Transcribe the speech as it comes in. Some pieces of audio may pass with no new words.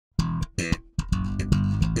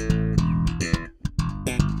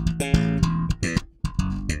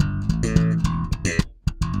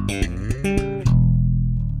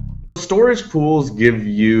storage pools give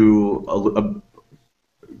you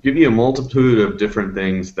a multitude of different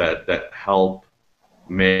things that help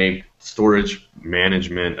make storage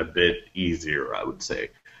management a bit easier, I would say.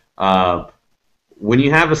 When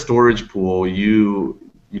you have a storage pool,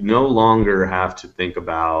 you no longer have to think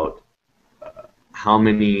about how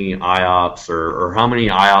many IOPS or how many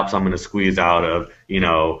IOPS I'm going to squeeze out of,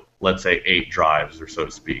 let's say 8 drives or so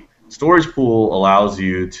to speak. Storage pool allows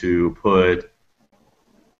you to put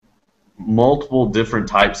multiple different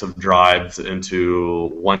types of drives into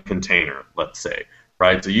one container, let's say,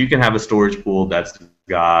 right? So you can have a storage pool that's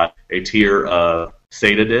got a tier of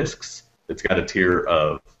SATA disks, it's got a tier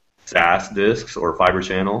of SAS disks or fiber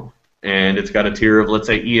channel, and it's got a tier of, let's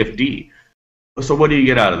say, EFD. So what do you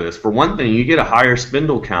get out of this? For one thing, you get a higher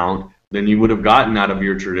spindle count than you would have gotten out of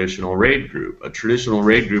your traditional RAID group. A traditional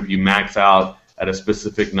RAID group, you max out at a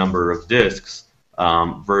specific number of disks,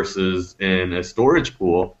 versus in a storage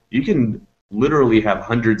pool, you can literally have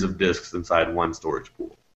hundreds of disks inside one storage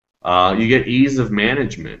pool. You get ease of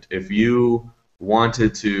management. If you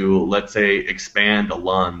wanted to, let's say, expand a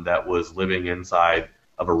LUN that was living inside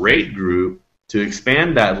of a RAID group, to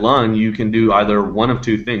expand that LUN, you can do either one of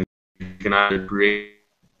two things. You can either create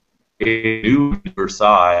a new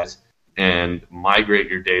size and migrate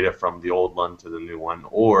your data from the old LUN to the new one,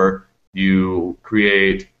 or you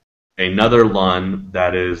create another LUN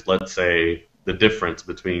that is, let's say, the difference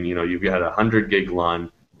between, you've got a 100 gig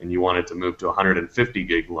LUN and you wanted to move to a 150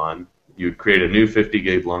 gig LUN, you'd create a new 50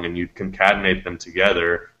 gig LUN and you'd concatenate them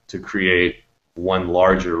together to create one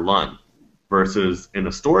larger LUN. Versus in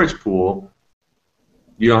a storage pool,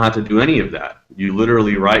 you don't have to do any of that. You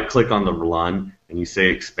literally right-click on the LUN and you say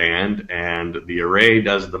expand, and the array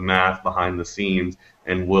does the math behind the scenes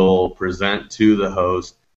and will present to the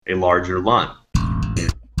host a larger LUN.